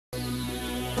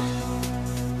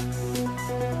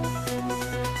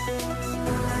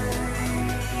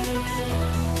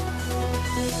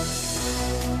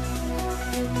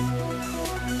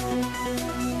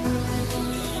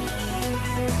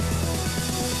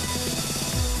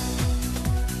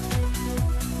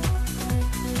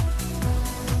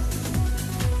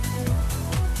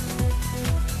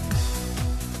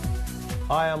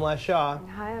Hi, I'm Les Shaw.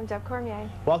 Hi, I'm Deb Cormier.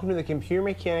 Welcome to the Computer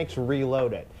Mechanics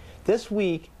Reloaded. This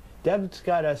week, Deb's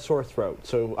got a sore throat,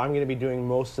 so I'm going to be doing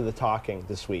most of the talking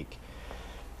this week.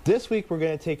 This week, we're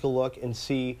going to take a look and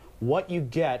see what you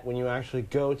get when you actually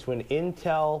go to an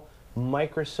Intel,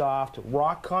 Microsoft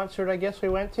rock concert, I guess we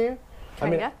went to. I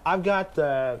mean, I've got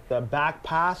the back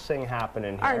pass thing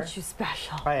happening here. Aren't you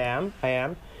special? I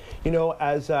am. You know,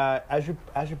 as your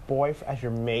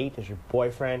mate, as your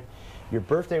boyfriend, your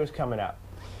birthday was coming up.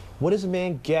 What does a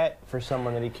man get for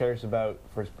someone that he cares about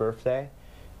for his birthday?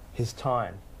 His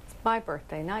time. It's my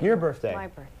birthday, not your birthday. My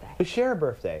birthday. We share a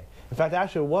birthday. In fact,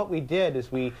 actually, what we did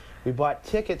is we bought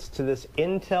tickets to this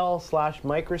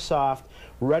Intel/Microsoft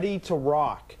Ready to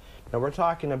Rock. Now, we're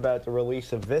talking about the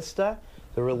release of Vista,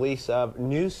 the release of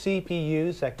new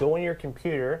CPUs that go in your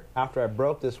computer after I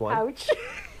broke this one. Ouch.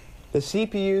 The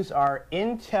CPUs are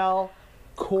Intel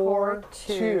Core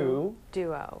 2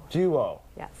 Duo.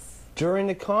 Yes. During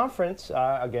the conference,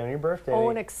 again on your birthday,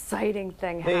 an exciting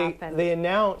thing happened. They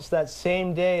announced that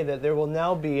same day that there will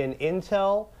now be an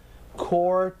Intel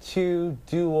Core 2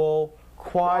 Duo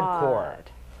quad core.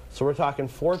 So we're talking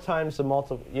 4 times the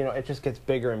multiple, you know, it just gets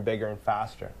bigger and bigger and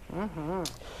faster.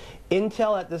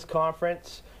 Intel at this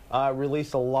conference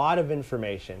released a lot of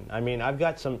information. I mean, I've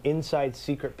got some inside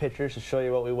secret pictures to show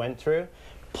you what we went through.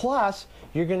 Plus,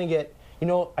 you're going to get, you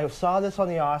know, I saw this on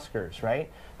the Oscars,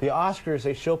 right? The Oscars,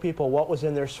 they show people what was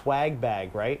in their swag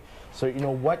bag, right? So, you know,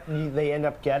 what they end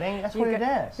up getting, that's what it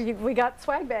is. We got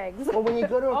swag bags. Well, when you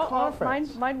go to a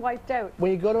conference. Mine wiped out.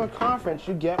 When you go to a conference,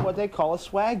 you get what they call a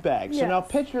swag bag. So now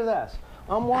picture this.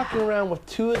 I'm walking around with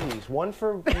 2 of these, one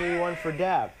for me, one for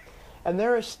Deb. And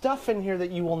there is stuff in here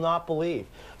that you will not believe.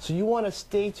 So you want to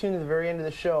stay tuned to the very end of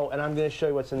the show, and I'm going to show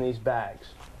you what's in these bags.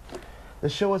 The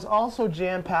show is also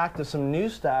jam-packed with some new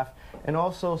stuff and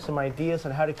also some ideas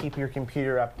on how to keep your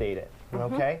computer updated.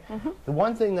 Okay? The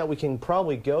one thing that we can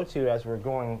probably go to as we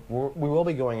will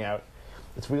be going out,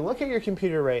 is we look at your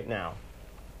computer right now.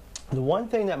 The one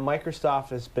thing that Microsoft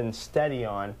has been steady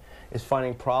on is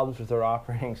finding problems with their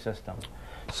operating system.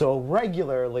 So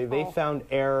regularly, they found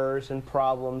errors and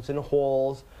problems and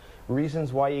holes,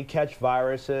 reasons why you catch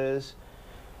viruses.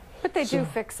 But they do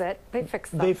fix it. They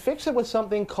fix them. They fix it with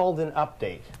something called an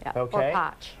update. Yeah, okay? Or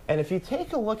patch. And if you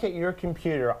take a look at your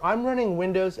computer, I'm running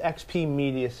Windows XP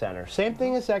Media Center. Same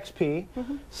thing as XP.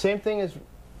 Same thing as,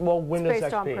 well, Windows XP. It's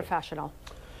based on professional.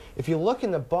 If you look in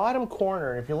the bottom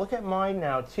corner, and if you look at mine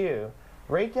now too,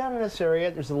 right down in this area,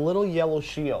 there's a little yellow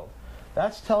shield.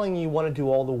 That's telling you want to do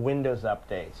all the Windows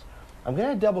updates. I'm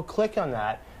going to double click on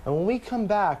that, and when we come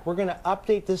back, we're going to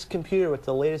update this computer with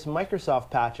the latest Microsoft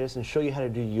patches and show you how to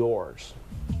do yours.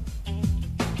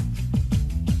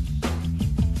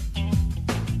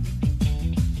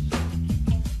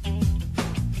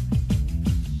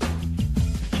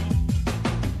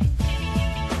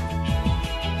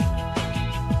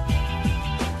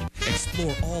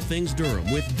 Explore all things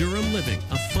Durham with Durham Living,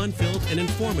 a fun-filled and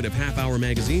informative half-hour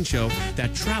magazine show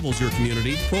that travels your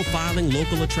community, profiling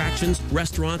local attractions,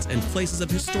 restaurants, and places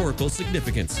of historical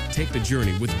significance. Take the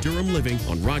journey with Durham Living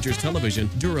on Rogers Television,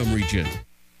 Durham Region.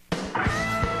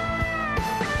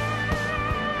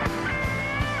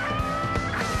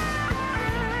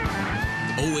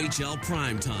 OHL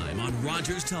Primetime on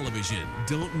Rogers Television.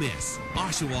 Don't miss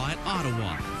Oshawa at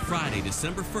Ottawa, Friday,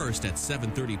 December 1st at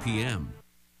 7:30 p.m.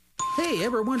 Hey,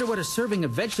 ever wonder what a serving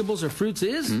of vegetables or fruits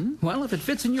is? Well, if it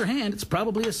fits in your hand, it's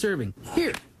probably a serving.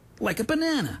 Here, like a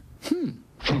banana.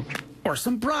 Or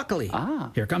some broccoli.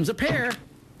 Here comes a pear.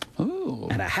 Ooh.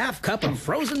 And a half cup of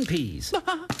frozen peas.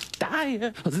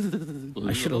 Die.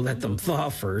 I should have let them thaw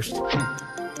first.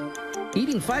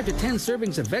 Eating 5 to 10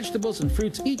 servings of vegetables and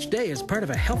fruits each day as part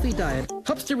of a healthy diet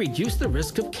helps to reduce the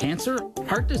risk of cancer,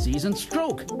 heart disease, and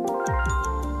stroke.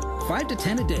 5 to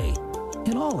 10 a day.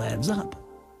 It all adds up.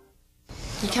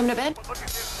 You coming to bed?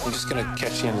 I'm just gonna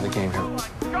catch the end of the game here.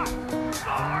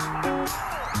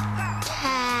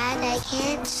 Dad, I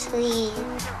can't sleep.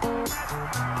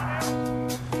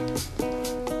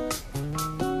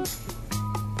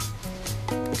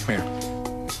 Come here.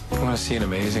 You wanna see an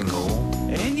amazing goal?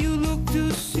 And you look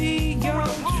to see your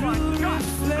true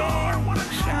reflection.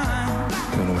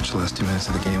 You wanna watch the last 2 minutes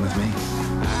of the game with me?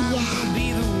 I'll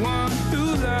be the one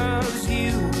who loves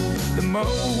you the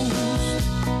most.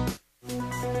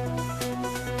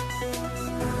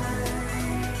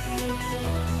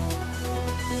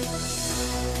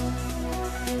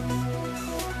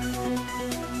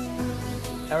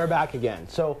 And we're back again.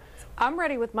 So I'm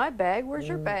ready with my bag. Where's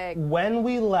your bag? when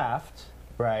we left,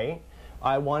 right,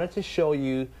 I wanted to show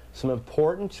you some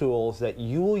important tools that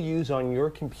you will use on your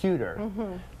computer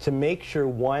to make sure,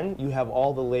 one, you have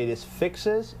all the latest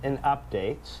fixes and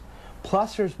updates.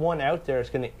 Plus, there's one out there that's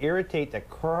going to irritate the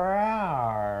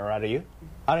crap out of you.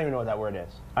 I don't even know what that word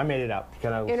is. I made it up.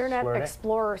 Can I Internet swear it?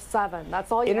 Explorer 7.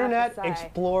 That's all you have to say. Internet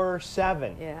Explorer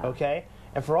 7. Yeah. Okay?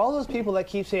 And for all those people that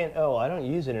keep saying, oh, I don't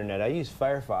use internet, I use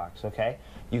Firefox, okay?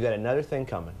 You got another thing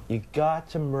coming. You got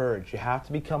to merge. You have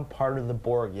to become part of the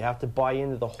Borg. You have to buy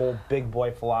into the whole big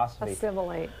boy philosophy.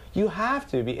 Assimilate. You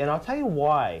have to be, and I'll tell you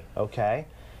why, okay?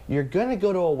 You're going to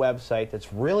go to a website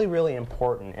that's really, really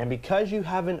important, and because you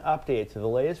haven't updated to the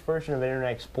latest version of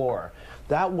Internet Explorer,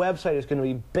 that website is going to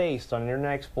be based on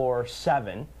Internet Explorer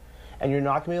 7, and you're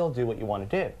not going to be able to do what you want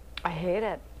to do. I hate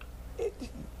it.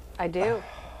 I do.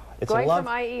 It's Going a from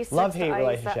IE6 to love-hate IE7,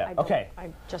 relationship. Okay. I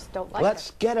just don't like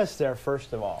Let's it. get us there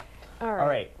first of all. All right. All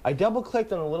right. I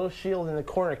double-clicked on a little shield in the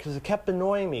corner because it kept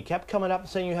annoying me. It kept coming up and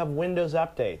saying you have Windows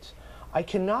updates. I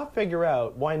cannot figure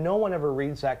out why no one ever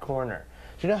reads that corner.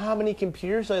 Do you know how many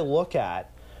computers I look at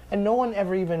and no one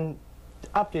ever even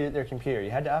updated their computer?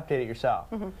 You had to update it yourself.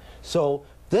 So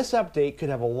this update could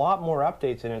have a lot more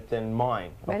updates in it than mine.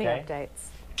 Many okay? updates.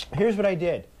 Here's what I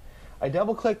did. I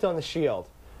double-clicked on the shield.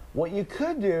 What you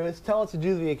could do is tell it to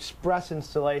do the express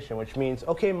installation, which means,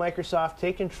 okay, Microsoft,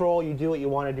 take control, you do what you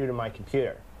want to do to my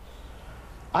computer.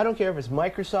 I don't care if it's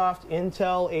Microsoft,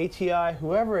 Intel, ATI,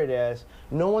 whoever it is,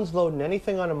 no one's loading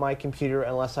anything onto my computer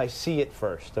unless I see it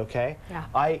first, okay?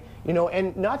 Yeah. You know,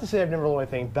 and not to say I've never loaded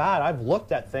anything bad, I've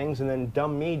looked at things and then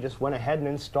dumb me just went ahead and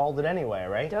installed it anyway,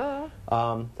 right? Duh.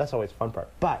 That's always the fun part.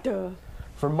 But Duh.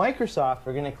 for Microsoft,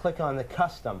 we're going to click on the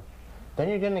custom. Then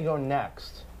you're going to go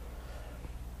next.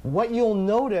 What you'll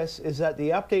notice is that the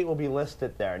update will be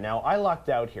listed there. Now, I lucked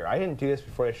out here. I didn't do this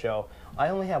before the show. I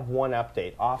only have one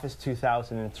update, Office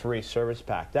 2003 Service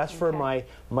Pack. That's for my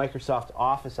Microsoft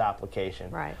Office application.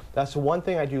 Right. That's the one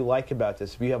thing I do like about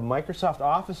this. If you have Microsoft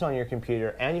Office on your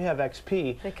computer and you have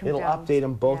XP, it'll update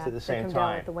them both at the same time.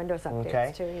 Down with the Windows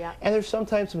updates too, yeah. And there's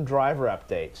sometimes some driver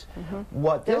updates.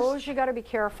 Those you got to be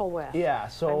careful with. Yeah,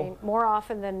 so I mean, more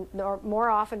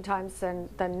oftentimes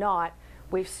than not,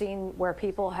 we've seen where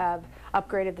people have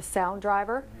upgraded the sound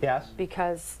driver. Yes.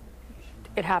 Because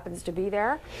it happens to be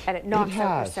there, and it knocks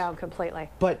out your sound completely.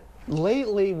 But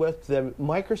lately, with the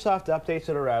Microsoft updates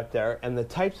that are out there and the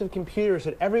types of computers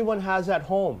that everyone has at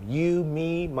home, you,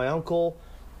 me, my uncle,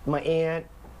 my aunt,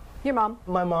 your mom,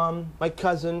 my mom, my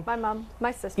cousin, my mom,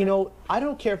 my sister. You know, I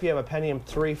don't care if you have a Pentium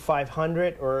 3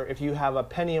 500 or if you have a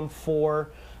Pentium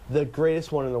 4, the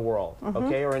greatest one in the world,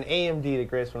 okay, or an AMD, the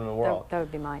greatest one in the world. That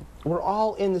would be mine. We're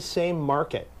all in the same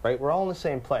market, right? We're all in the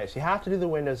same place. You have to do the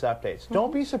Windows updates.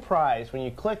 Don't be surprised when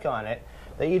you click on it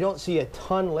that you don't see a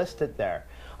ton listed there.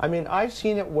 I mean, I've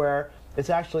seen it where it's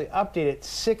actually updated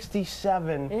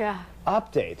 67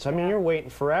 updates. I mean, you're waiting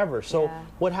forever. So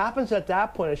what happens at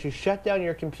that point is you shut down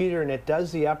your computer and it does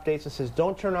the updates. It says,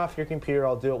 don't turn off your computer.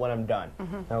 I'll do it when I'm done,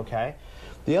 okay?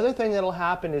 The other thing that'll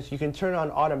happen is you can turn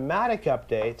on automatic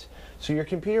updates, so your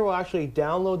computer will actually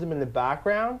download them in the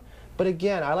background. But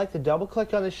again, I like to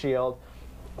double-click on the shield,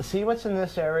 see what's in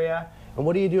this area, and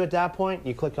what do you do at that point?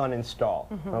 You click on install,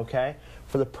 okay?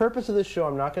 For the purpose of the show,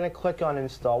 I'm not going to click on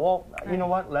install. Well, you know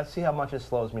what? Let's see how much it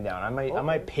slows me down. I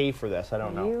might pay for this. I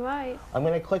don't know. You might. I'm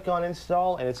going to click on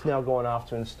install, and it's now going off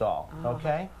to install,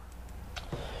 okay?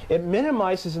 It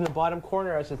minimizes in the bottom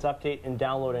corner as it's updating and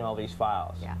downloading all these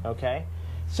files, okay?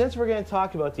 Since we're going to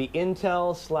talk about the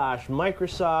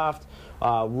Intel/Microsoft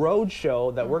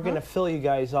roadshow that we're going to fill you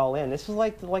guys all in, this is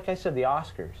like I said, the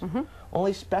Oscars.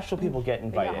 Only special people get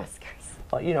invited. The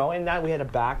Oscars. You know, and that we had a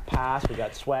back pass, we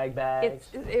got swag bags.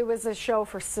 It was a show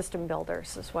for system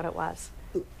builders, is what it was.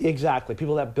 Exactly,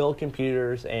 people that build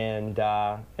computers, and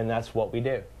that's what we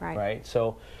do, right?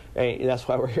 So that's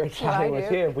why we're here chatting with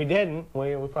you. If we didn't,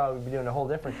 we'd probably be doing a whole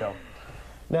different show.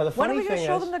 Now, the funny thing is, when are we going to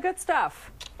show them the good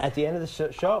stuff? At the end of the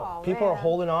show. People are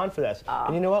holding on for this.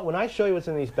 And you know what? When I show you what's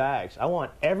in these bags, I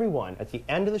want everyone at the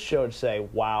end of the show to say,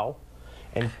 wow,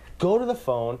 and go to the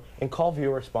phone and call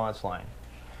viewer response line.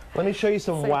 Let me show you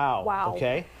some wow,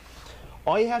 okay?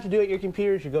 All you have to do at your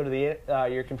computer is you go to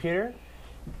your computer,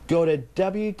 go to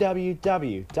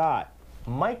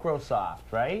www.microsoft,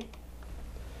 right?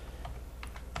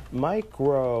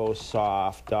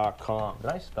 Microsoft.com. Did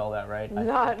I spell that right?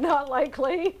 Not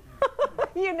likely.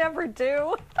 You never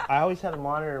do. I always have a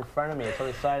monitor in front of me. It's on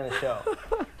the side of the show.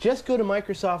 Just go to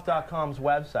Microsoft.com's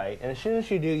website, and as soon as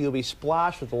you do, you'll be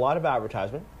splashed with a lot of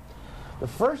advertisement. The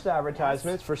first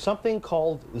advertisement is for something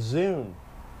called Zune.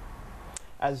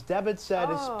 As Deb had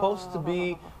said, it's supposed to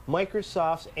be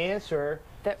Microsoft's answer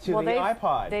to the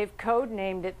iPod. They've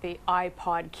codenamed it the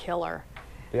iPod killer.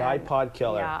 The iPod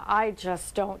killer. Yeah, I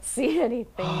just don't see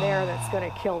anything there that's going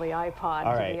to kill the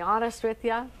iPod, to be honest with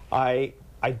you.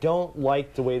 I don't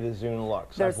like the way the Zune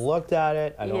looks. I've looked at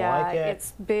it. I don't like it. Yeah,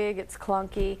 it's big, it's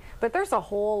clunky, but there's a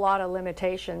whole lot of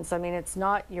limitations. I mean, it's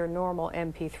not your normal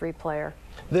MP3 player.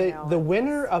 The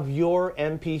winner of your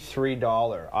MP3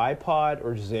 dollar, iPod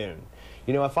or Zune.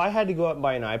 You know, if I had to go out and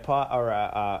buy an iPod or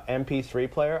a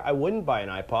MP3 player, I wouldn't buy an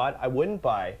iPod. I would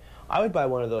buy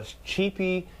one of those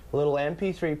cheapy little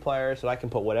MP3 players that I can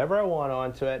put whatever I want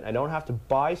onto it. I don't have to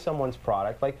buy someone's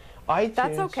product. Like iTunes.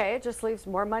 That's okay. It just leaves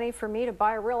more money for me to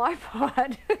buy a real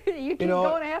iPod. you keep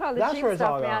going ahead on the cheap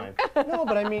stuff, man. No,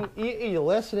 but I mean, you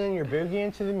listen and you're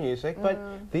boogieing to the music, but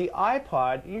the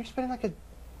iPod, you're spending like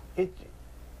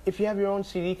if you have your own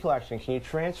CD collection, can you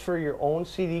transfer your own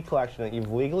CD collection that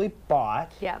you've legally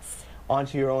bought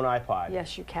onto your own iPod?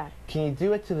 Yes, you can. Can you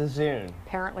do it to the Zune?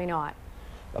 Apparently not.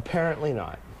 Apparently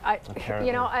not.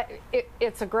 You know,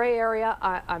 it's a gray area.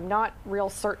 I'm not real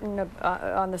certain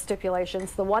on the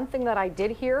stipulations. The one thing that I did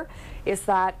hear is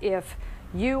that if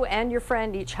you and your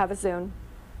friend each have a Zune,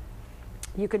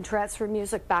 you can transfer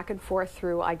music back and forth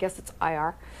through, I guess it's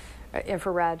IR,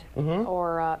 infrared,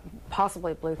 or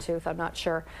possibly Bluetooth, I'm not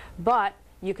sure. But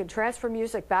you can transfer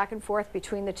music back and forth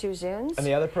between the two Zunes. And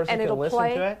the other person can listen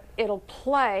to it? It'll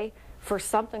play for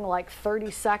something like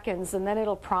 30 seconds, and then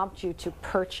it'll prompt you to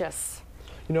purchase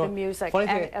the music. And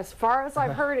as far as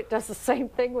I've heard, it does the same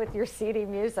thing with your CD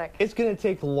music. It's going to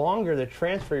take longer to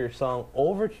transfer your song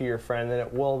over to your friend than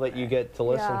it will that you get to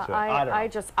listen to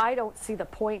it. I don't see the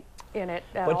point in it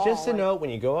at all. But just to note, when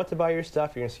you go out to buy your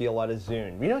stuff, you're going to see a lot of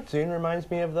Zune. You know what Zune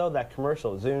reminds me of, though? That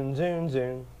commercial, Zune, Zune,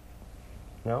 Zune.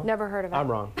 No? Never heard of it. I'm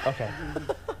wrong. Okay.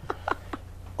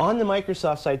 On the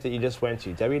Microsoft site that you just went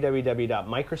to,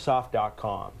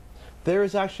 www.microsoft.com, there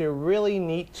is actually a really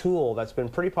neat tool that's been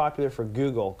pretty popular for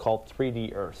Google called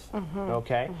 3D Earth.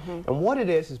 Okay? And what it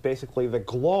is basically the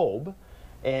globe,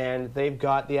 and they've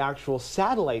got the actual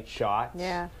satellite shots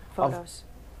photos.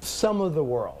 Of some of the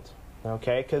world.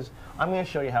 Okay? Because I'm going to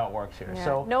show you how it works here. Yeah.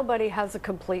 So nobody has a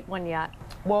complete one yet.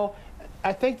 Well,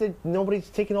 I think that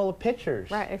nobody's taking all the pictures.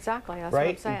 Right, exactly. That's what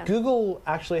I'm saying. Google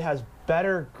actually has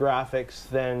better graphics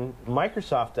than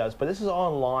Microsoft does, but this is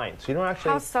online, so you don't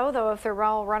actually... How so, though, if they're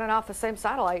all running off the same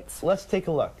satellites? Let's take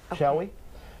a look, shall we?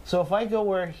 So if I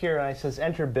go here and it says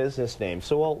enter business name,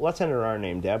 so let's enter our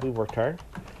name, Deb. We've worked hard.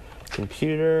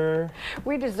 Computer...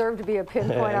 We deserve to be a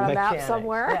pinpoint on a map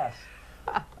somewhere. Yes.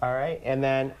 All right, and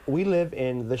then we live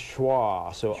in the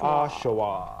Oshawa, so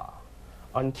Oshawa,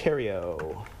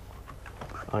 Ontario.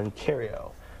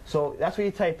 So that's what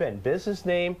you type in, business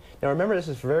name. Now remember, this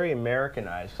is very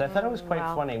Americanized, because I thought it was quite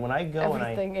funny. When I go and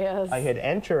I hit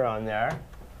enter on there,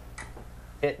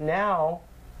 it now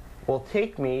will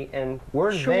take me, and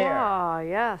we're there.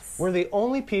 Yes. We're the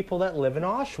only people that live in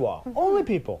Oshawa. Only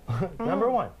people. Number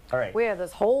one. All right. We have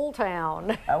this whole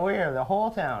town. We have the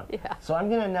whole town. Yeah. So I'm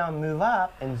going to now move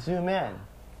up and zoom in.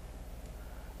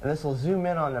 And this will zoom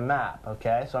in on the map,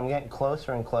 okay? So I'm getting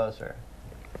closer and closer.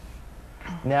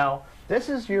 Now, this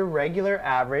is your regular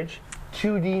average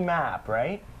 2D map,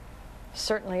 right?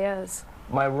 Certainly is.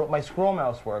 My scroll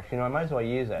mouse works. You know, I might as well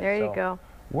use it. There you go.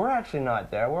 We're actually not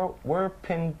there. We're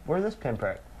this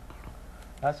pinprick.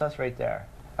 That's us right there.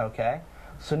 Okay.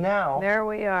 So now there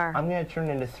we are. I'm going to turn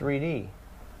it into 3D.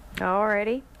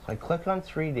 Alrighty. So I click on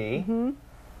 3D, and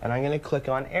I'm going to click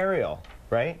on aerial,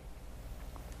 right?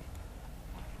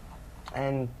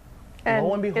 And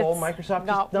lo and behold, Microsoft is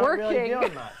not really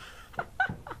doing much.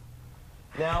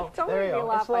 Now, there you go.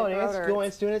 It's loading.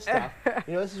 It's doing its stuff.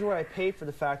 You know, this is where I pay for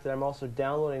the fact that I'm also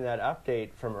downloading that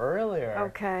update from earlier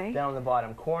down in the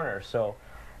bottom corner. So,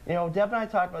 you know, Deb and I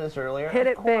talked about this earlier. Hit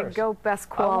it big. Go best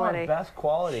quality. I want best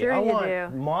quality. Sure you do. I want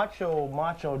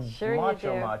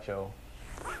macho.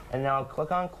 And now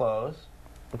click on close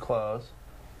and close.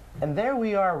 And there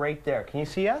we are right there. Can you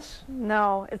see us?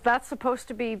 No. Is that supposed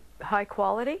to be high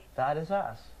quality? That is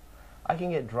us. I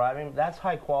can get driving. That's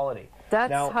high quality.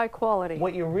 That's high quality.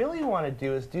 What you really want to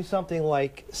do is do something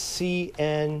like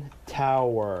CN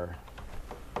Tower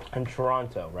in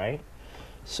Toronto, right?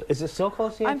 So is it still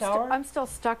called CN Tower? I'm still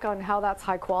stuck on how that's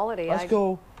high quality. Let's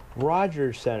go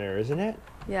Rogers Center, isn't it?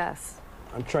 Yes.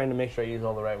 I'm trying to make sure I use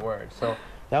all the right words. So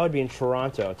that would be in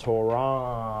Toronto. Toronto.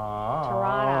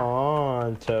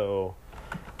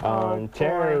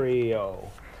 Ontario.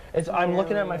 I'm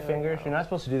looking at my fingers. You're not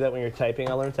supposed to do that when you're typing.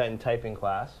 I learned that in typing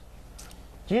class.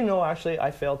 Do you know, actually,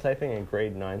 I failed typing in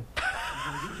grade 9.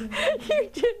 You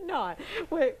did not.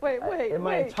 Wait. In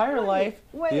my entire life,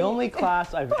 the only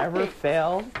class I've ever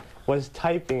failed was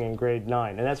typing in grade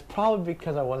 9. And that's probably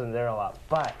because I wasn't there a lot.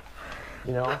 But,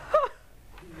 you know.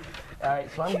 All right,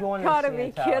 so I'm going to Gotta the be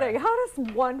CN Tower. kidding. How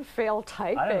does one fail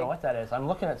typing? I don't know what that is. I'm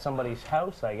looking at somebody's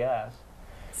house, I guess.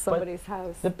 Somebody's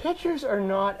house. The pictures are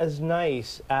not as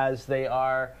nice as they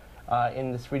are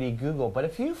in the 3D Google, but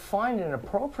if you find an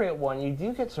appropriate one, you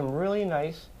do get some really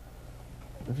nice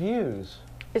views.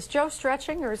 Is Joe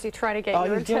stretching, or is he trying to get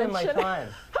your he's attention? giving my time.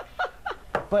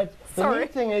 But the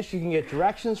neat thing is you can get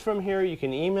directions from here, you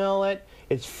can email it,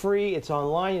 it's free, it's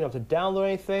online, you don't have to download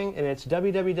anything, and it's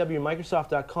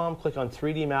www.microsoft.com, click on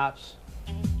 3D Maps.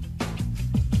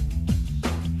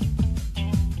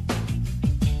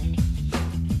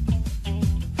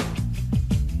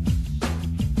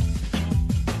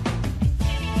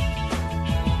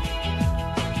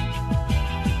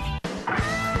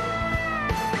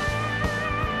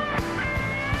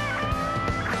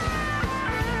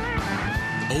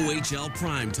 OHL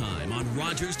Primetime on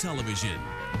Rogers Television.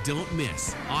 Don't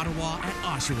miss Ottawa at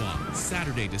Oshawa,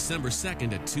 Saturday, December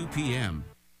 2nd at 2 p.m.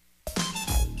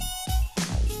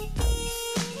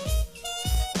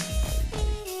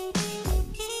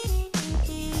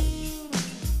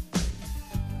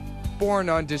 Born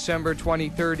on December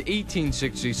 23,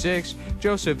 1866,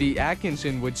 Joseph E.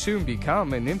 Atkinson would soon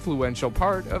become an influential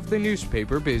part of the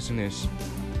newspaper business.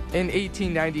 In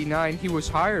 1899, he was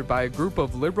hired by a group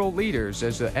of Liberal leaders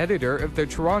as the editor of the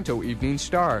Toronto Evening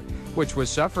Star, which was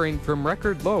suffering from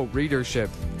record-low readership.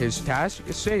 His task: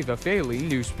 save a failing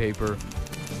newspaper.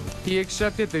 He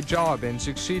accepted the job and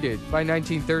succeeded. By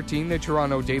 1913, the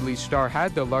Toronto Daily Star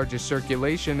had the largest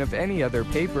circulation of any other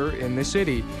paper in the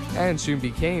city, and soon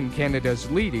became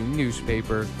Canada's leading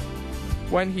newspaper.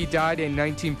 When he died in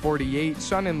 1948,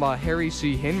 son-in-law Harry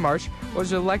C. Hinmarsh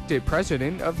was elected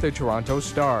president of the Toronto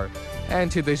Star. And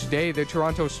to this day, the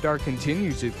Toronto Star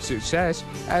continues its success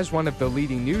as one of the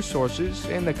leading news sources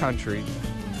in the country.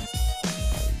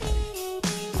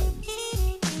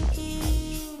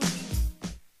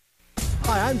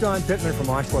 Hi, I'm Don Pittman from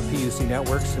Oshawa PUC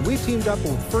Networks, and we've teamed up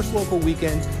with First Local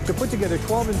Weekend to put together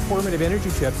 12 informative energy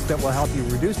tips that will help you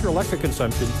reduce your electric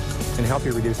consumption and help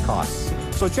you reduce costs.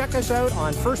 So check us out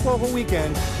on First Local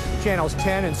Weekend, channels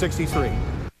 10 and 63.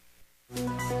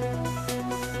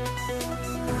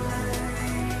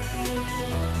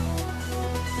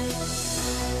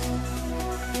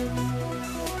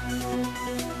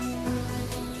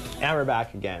 And we're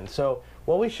back again. So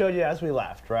what we showed you as we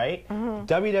left, right?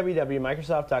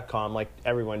 www.microsoft.com, like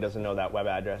everyone doesn't know that web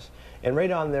address. And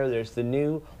right on there, there's the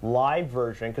new live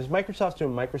version, because Microsoft's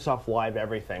doing Microsoft Live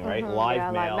everything, right?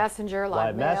 Live mail. Live Messenger,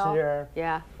 live mail. Messenger.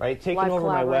 Yeah. Right? Taking Live over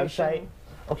my website.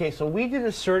 Okay, so we did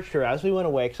a search here as we went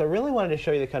away, because I really wanted to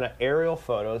show you the kind of aerial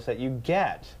photos that you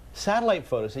get, satellite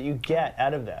photos that you get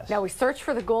out of this. Now, we searched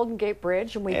for the Golden Gate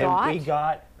Bridge, and we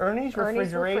got Ernie's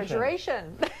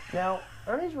refrigeration. Now,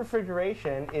 Ernie's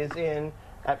refrigeration is in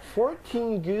at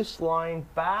 14 Goose Line,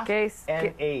 Bath,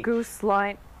 and H. Goose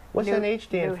Line. What's an H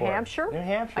stand for? New Hampshire? New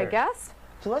Hampshire. I guess.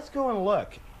 So let's go and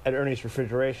look at Ernie's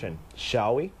refrigeration,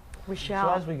 shall we? We shall.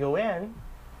 So as we go in,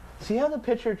 see how the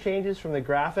picture changes from the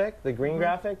graphic, the green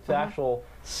graphic, to actual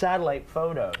satellite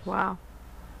photos. Wow.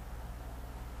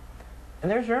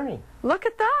 And there's Ernie. Look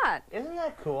at that. Isn't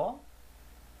that cool?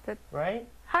 Right?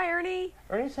 Hi, Ernie.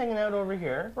 Ernie's hanging out over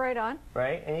here. Right on.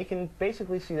 Right? And you can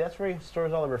basically see that's where he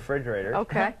stores all the refrigerators.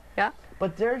 Okay. Yeah.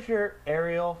 But there's your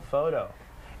aerial photo.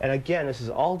 And again, this is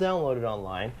all downloaded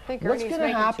online. I think What's Ernie's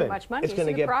going to happen? Too much money. It's going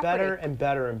to See get the property. better and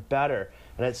better and better.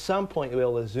 And at some point, you'll be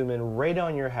able to zoom in right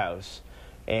on your house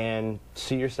and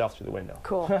see yourself through the window.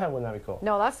 Cool. Wouldn't that be cool?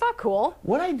 No, that's not cool.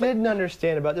 What I didn't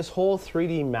understand about this whole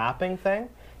 3D mapping thing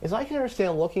is I can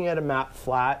understand looking at a map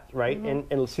flat, right,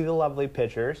 and see the lovely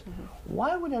pictures.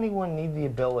 Why would anyone need the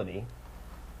ability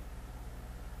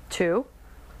to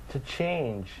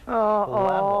change the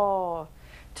level?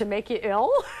 To make you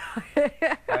ill?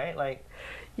 Right? Like,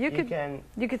 you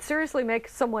could seriously make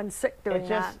someone sick doing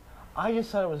that. I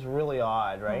just thought it was really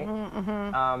odd, right?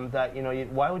 That, you know,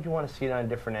 why would you want to see it on a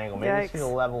different angle? Maybe see the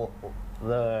level,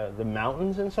 the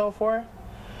mountains and so forth.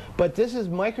 But this is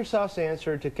Microsoft's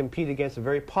answer to compete against a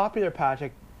very popular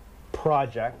project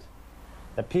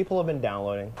that people have been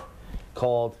downloading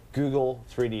called Google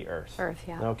 3D Earth.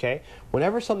 Okay?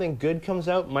 Whenever something good comes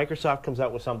out, Microsoft comes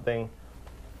out with something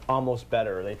almost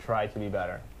better. They try to be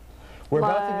better. We're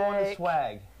about to go into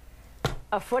swag.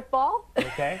 A football?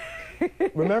 Okay?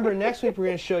 Remember, next week we're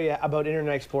going to show you about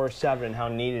Internet Explorer 7 and how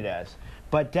neat it is.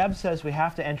 But Deb says we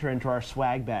have to enter into our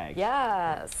swag bags.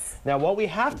 Yes. Now, what we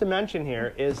have to mention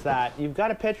here is that you've got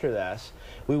to picture this.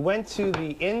 We went to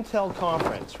the Intel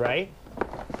conference, right?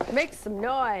 Make some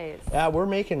noise. Yeah, we're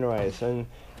making noise. And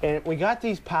we got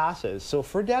these passes. So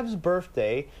for Deb's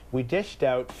birthday, we dished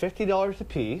out $50 a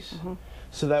piece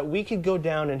so that we could go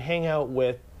down and hang out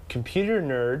with computer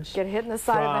nerds. Get hit in the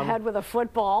side of the head with a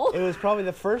football. It was probably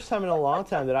the first time in a long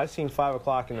time that I've seen 5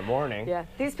 o'clock in the morning. Yeah,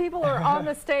 these people are on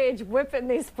the stage whipping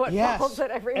these footballs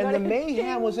at everybody. And the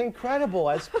mayhem was incredible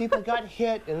as people got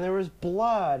hit and there was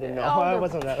blood. And I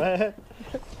wasn't that.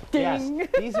 Ding. Yes,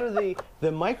 these are the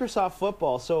Microsoft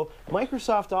football. So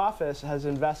Microsoft Office has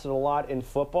invested a lot in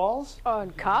footballs. On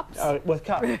cups? With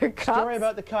cups. Story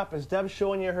about the cup is Deb's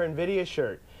showing you her NVIDIA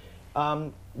shirt.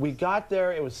 We got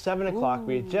there, it was 7 o'clock,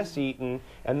 we had just eaten,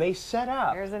 and they set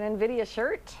up. There's an NVIDIA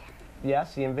shirt.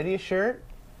 Yes, the NVIDIA shirt.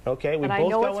 Okay, we and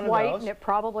both got one of those. I know it's white, and it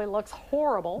probably looks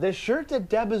horrible. The shirt that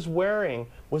Deb is wearing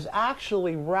was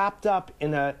actually wrapped up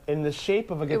in the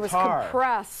shape of a guitar. It was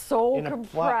compressed, so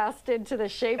compressed into the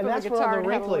shape of a guitar. And that's where all the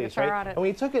wrinkles, right? On it. And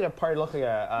we took it apart, it looked like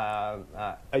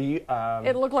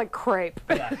it looked like crepe.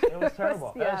 Yeah, it was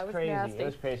terrible. Yeah, it was crazy. Nasty. It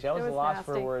was crazy. I was lost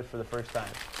for words for the first time.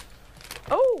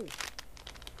 Oh,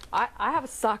 I have a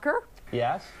sucker.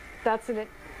 Yes. That's an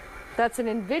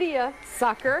NVIDIA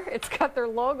sucker. It's got their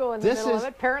logo in the middle of it.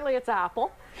 Apparently it's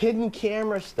Apple. Hidden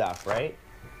camera stuff, right?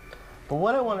 But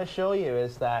what I want to show you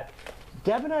is that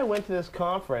Deb and I went to this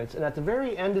conference, and at the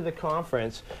very end of the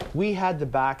conference, we had the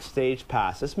backstage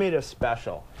pass. This made us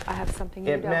special. I have something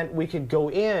you don't. It meant we could go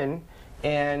in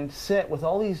and sit with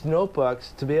all these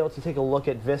notebooks to be able to take a look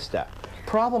at Vista.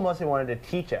 Problem was they wanted to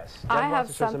teach us. Deb I have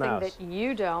something that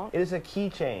you don't. It is a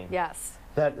keychain. Yes.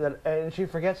 And she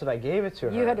forgets that I gave it to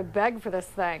her. You had to beg for this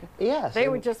thing. Yes. They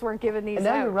just weren't giving these out.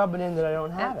 And now you're rubbing in that I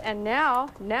don't have it. And now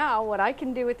what I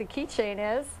can do with the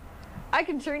keychain is I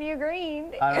can turn you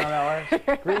green. I don't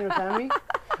know. Green with envy?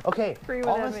 Okay,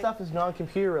 all this stuff is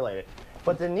non-computer related.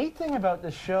 But the neat thing about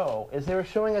this show is they were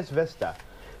showing us Vista.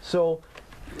 So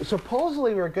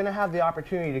supposedly we were going to have the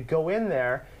opportunity to go in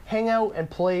there, hang out and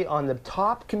play on the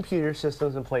top computer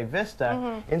systems and play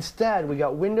Vista. Instead, we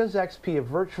got Windows XP, a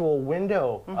virtual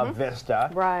window of Vista.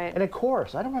 Right. And a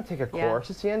course. I don't want to take a course.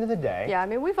 It's the end of the day. Yeah, I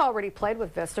mean, we've already played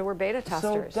with Vista. We're beta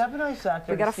testers. So Deb and I sat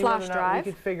there to see whether or not we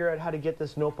could figure out how to get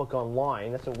this notebook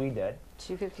online. That's what we did.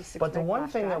 256. But the one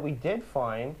thing that we did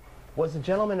find was the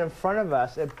gentleman in front of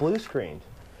us at blue screened.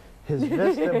 His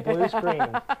Vista blue screen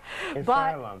in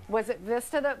front of him. Was it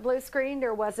Vista that blue screened,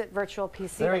 or was it Virtual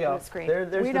PC that blue screened? There's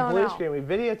the blue screen. We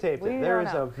videotaped it. There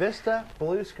is a Vista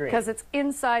blue screen. Because it's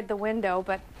inside the window,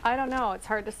 but I don't know. It's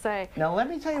hard to say. Now let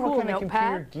me tell you what kind of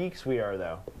computer geeks we are,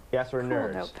 though. Yes, we're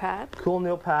nerds. Cool notepad. Cool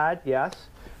notepad, yes.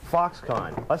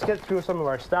 Foxconn. Let's get through some of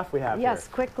our stuff we have here. Yes,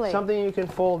 quickly. Something you can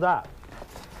fold up.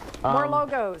 More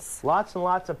logos. Lots and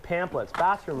lots of pamphlets.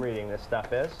 Bathroom reading, this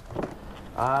stuff is.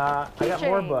 I got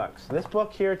more books. This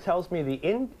book here tells me the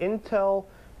Intel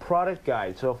product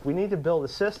guide. So if we need to build a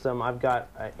system, I've got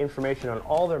information on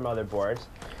all their motherboards.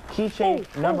 Keychain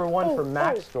 #1 for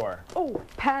Mac Store. Oh,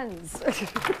 pens.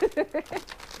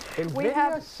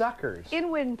 NVIDIA suckers.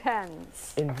 InWin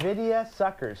pens. NVIDIA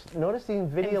suckers. Notice the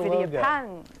NVIDIA logo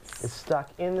pens. is stuck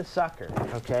in the sucker.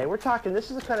 Okay, we're talking, this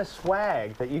is the kind of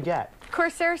swag that you get.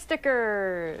 Corsair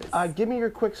stickers. Give me your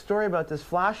quick story about this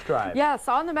flash drive. Yes,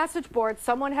 on the message board,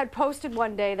 someone had posted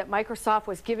one day that Microsoft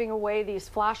was giving away these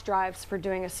flash drives for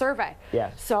doing a survey.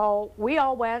 Yes. So we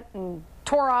all went and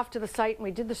tore off to the site and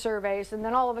we did the surveys, and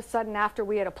then all of a sudden after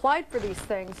we had applied for these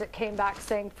things, it came back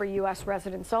saying for U.S.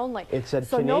 residents only. It said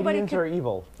Canadians are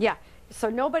evil. Yeah. So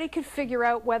nobody could figure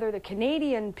out whether the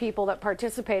Canadian people that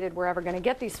participated were ever going to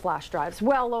get these flash drives.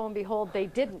 Well, lo and behold, they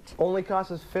didn't. Only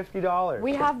cost us $50.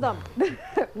 We have them.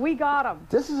 We got them.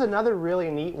 This is another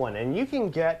really neat one, and you can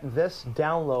get this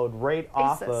download right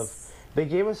off of. They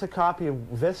gave us a copy of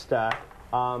Vista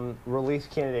Release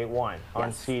Candidate 1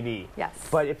 on CD. Yes.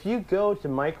 But if you go to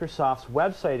Microsoft's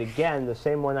website, again, the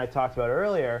same one I talked about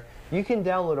earlier, you can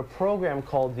download a program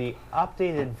called the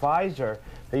Update Advisor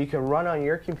that you can run on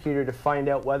your computer to find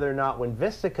out whether or not when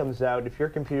Vista comes out, if your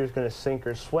computer is going to sink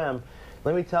or swim.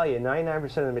 Let me tell you, 99%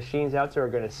 of the machines out there are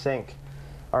going to sink.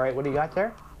 All right, what do you got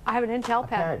there? I have an Intel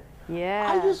pen. Yeah.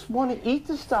 I just want to eat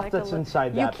the stuff that's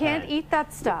inside that You can't eat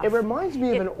that stuff. It reminds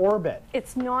me of an Orbit.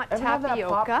 It's not tapioca. tapioca. Ever have that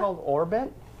pop called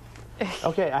Orbit?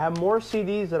 Okay, I have more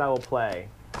CDs that I will play.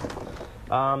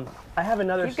 I have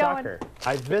another sucker.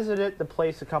 I visited the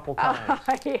place a couple times.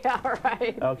 Yeah,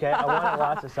 right. Okay, I wanted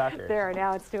lots of suckers. There,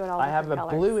 now it's doing all I have a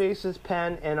colors. Blue Aces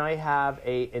pen and I have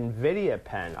a NVIDIA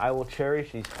pen. I will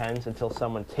cherish these pens until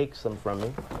someone takes them from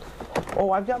me.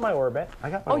 Oh, I've got my Orbit. I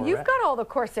got my Orbit. You've got all the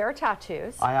Corsair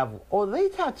tattoos. I have. Oh, are they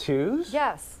tattoos?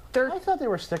 Yes. I thought they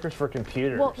were stickers for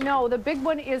computers. Well, no, the big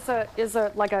one is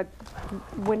like a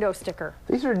window sticker.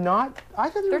 These are not. I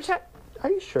thought they were. Are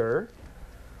you sure?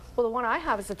 Well, the one I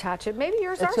have is a tattoo. Maybe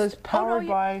yours are. It says powered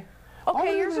by.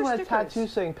 Okay, yours are stickers. A tattoo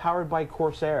saying powered by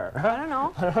Corsair. I don't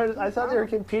know. I thought they were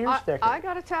computer stickers. I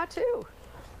got a tattoo.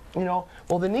 You know,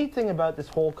 well, the neat thing about this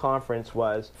whole conference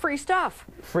was free stuff.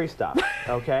 Free stuff,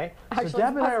 okay? Actually, so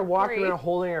Deb and I are walking free. around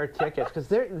holding our tickets because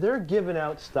they're giving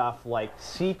out stuff like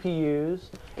CPUs,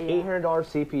 $800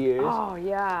 CPUs. Oh,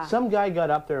 yeah. Some guy got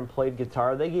up there and played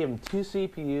guitar. They gave him 2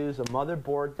 CPUs, a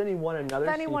motherboard, then he won another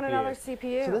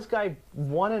CPU. So this guy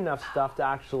won enough stuff to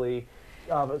actually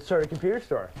start a computer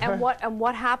store. And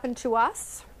what happened to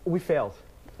us? We failed.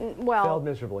 Well, failed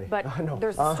miserably. But no.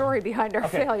 there's a story behind our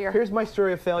failure. Here's my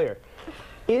story of failure.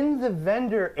 In the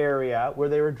vendor area where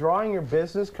they were drawing your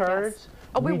business cards,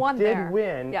 we won there. did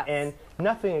win, and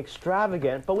nothing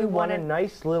extravagant, but we won a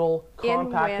nice little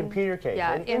compact computer case,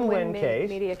 an in-win case,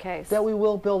 media case that we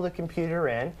will build a computer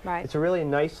in. Right. It's a really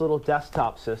nice little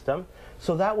desktop system.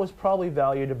 So that was probably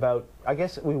valued about, I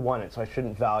guess we won it, so I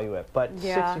shouldn't value it, but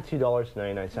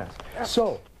 $62.99.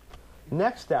 So,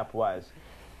 next step was,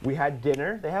 we had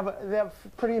dinner. They have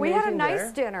pretty amazing dinner. We had a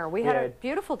nice dinner. We had a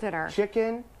beautiful dinner.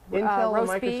 Chicken, Intel and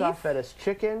Microsoft fed us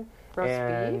chicken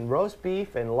roast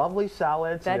beef and lovely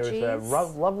salads. Veggies. And there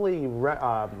was a lovely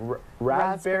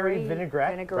raspberry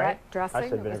vinaigrette dressing. I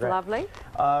said vinaigrette. It was lovely.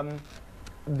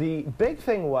 The big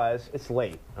thing was, it's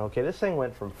late. Okay, this thing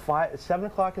went from 7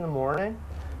 o'clock in the morning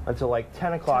until like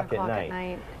 10 o'clock at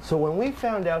night. So when we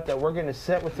found out that we're going to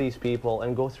sit with these people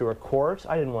and go through a course,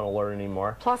 I didn't want to learn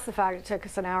anymore. Plus the fact it took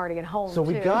us an hour to get home, So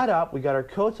we got up, we got our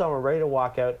coats on, we're ready to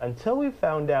walk out, until we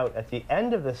found out at the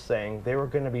end of this thing, they were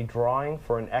going to be drawing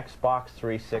for an Xbox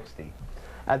 360.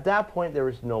 At that point, there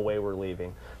was no way we're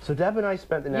leaving. So Deb and I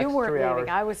spent the next 3 hours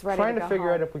I was ready trying to to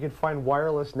figure out if we could find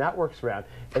wireless networks around.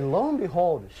 And lo and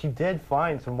behold, she did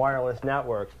find some wireless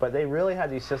networks, but they really had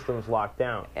these systems locked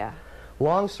down. Yeah.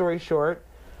 Long story short,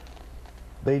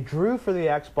 they drew for the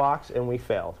Xbox and we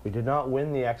failed. We did not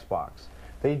win the Xbox.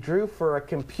 They drew for a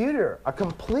computer, a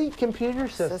complete computer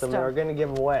system they were going to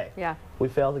give away. Yeah. We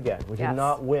failed again. We did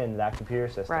not win that computer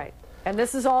system. Right. And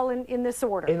this is all in this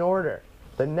order. In order.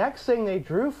 The next thing they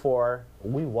drew for,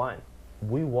 we won.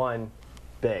 We won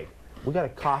big. We got a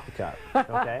coffee cup,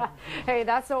 okay? Hey,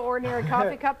 that's no ordinary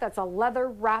coffee cup. That's a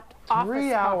leather-wrapped office coffee cup.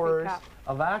 3 hours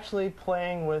of actually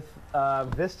playing with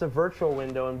Vista Virtual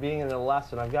Window and being in a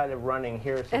lesson. I've got it running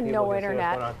here so people can see what's going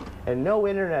on. And no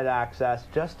internet access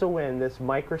just to win this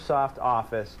Microsoft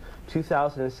Office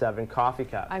 2007 coffee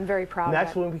cup. I'm very proud of it.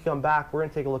 Next, when we come back, we're going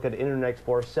to take a look at Internet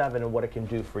Explorer 7 and what it can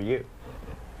do for you.